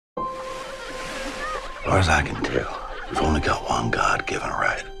As far as I can tell, we've only got one God-given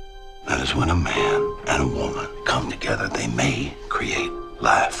right. That is when a man and a woman come together, they may create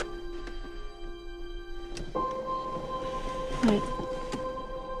life.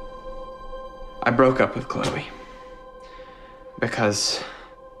 I broke up with Chloe because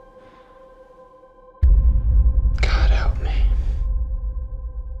God help me.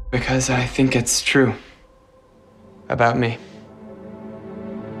 Because I think it's true about me.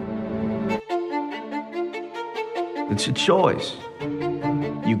 It's a choice.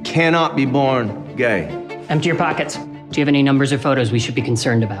 You cannot be born gay. Empty your pockets. Do you have any numbers or photos we should be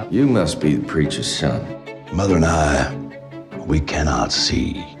concerned about? You must be the preacher's son. Mother and I, we cannot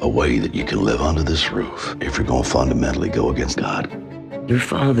see a way that you can live under this roof if you're going to fundamentally go against God. Your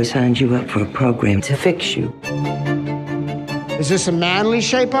father signed you up for a program to fix you. Is this a manly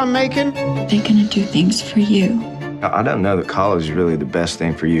shape I'm making? They're gonna do things for you. I don't know that college is really the best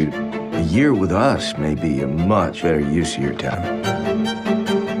thing for you. A year with us may be a much better use of your time.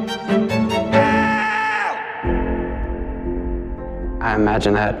 I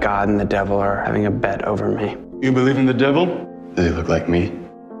imagine that God and the devil are having a bet over me. You believe in the devil? Do they look like me?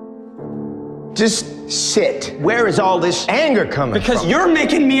 Just sit. Where is all this anger coming from? Because you're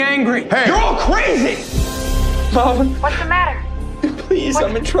making me angry. Hey. You're all crazy. Mom. What's the matter? Please,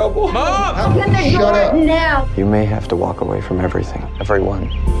 I'm in trouble. Mom! Open the door now. You may have to walk away from everything, everyone.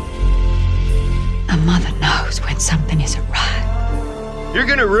 A mother knows when something isn't right. You're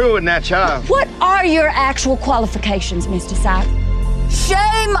gonna ruin that child. What are your actual qualifications, Mr. Sack?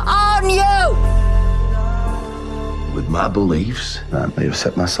 Shame on you! With my beliefs, I may have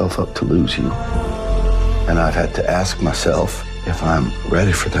set myself up to lose you. And I've had to ask myself if I'm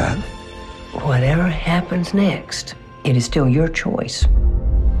ready for that. Whatever happens next, it is still your choice.